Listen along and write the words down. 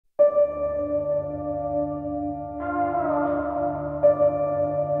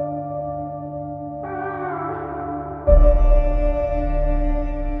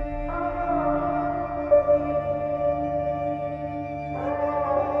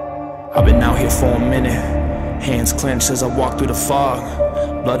I've been out here for a minute, hands clenched as I walk through the fog.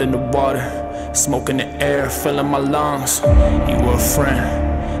 Blood in the water, smoke in the air, filling my lungs. You were a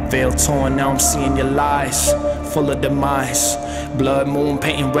friend, veil torn, now I'm seeing your lies, full of demise. Blood moon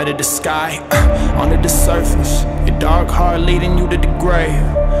painting red of the sky. Under the surface, your dark heart leading you to the grave.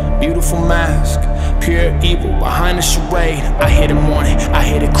 Beautiful mask, pure evil behind the charade. I hear the mourning, I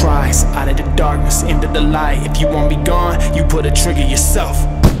hear the cries, out of the darkness into the light. If you want me gone, you put a trigger yourself.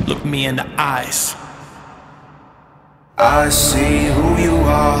 Look me in the eyes. I see who you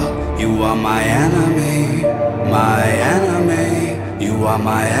are my enemy, my enemy, you are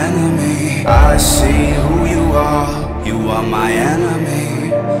my enemy. I see who you are my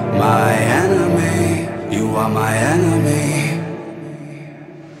enemy, my enemy, you are my enemy.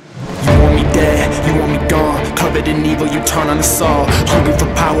 You want me dead, you want me gone, covered in evil, you turn on us all. Hungry for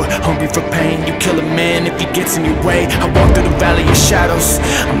power, hungry for pain, you kill a man if he gets in your way. I walk through the valley of shadows,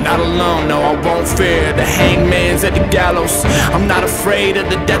 I'm not alone, no I won't fear. The hangman's at the gallows, I'm not afraid of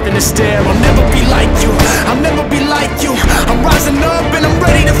the death in the stare. I'll never be like you, I'll never be like you. I'm rising up and I'm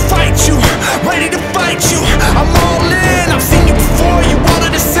ready to fight you, ready to fight you. I'm all in, I've seen you before,